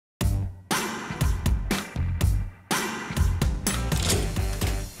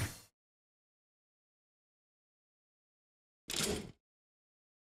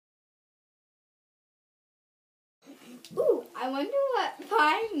I wonder what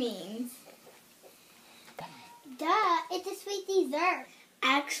pie means. Duh, it's a sweet dessert.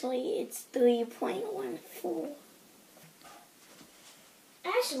 Actually, it's 3.14.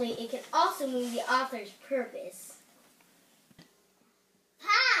 Actually, it can also mean the author's purpose.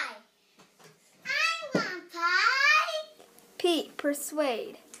 Pie! I want pie! P,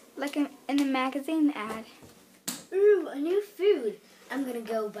 persuade, like in a magazine ad. Ooh, a new food. I'm gonna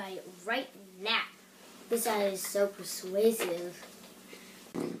go buy it right now. This ad is so persuasive.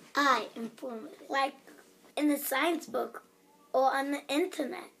 I, informative. Like in the science book or on the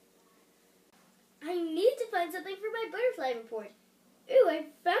internet. I need to find something for my butterfly report. Ooh, I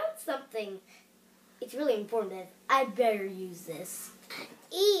found something. It's really informative. I better use this.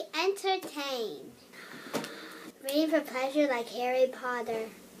 E, entertain. Reading for pleasure like Harry Potter.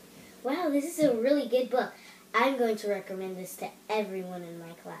 Wow, this is a really good book. I'm going to recommend this to everyone in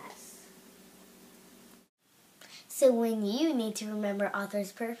my class. So when you need to remember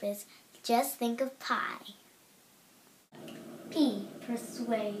author's purpose, just think of pie. P,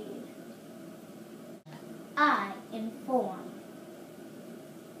 persuade. I, inform.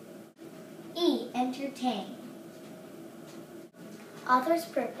 E, entertain. Author's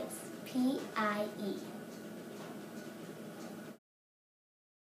purpose, P-I-E.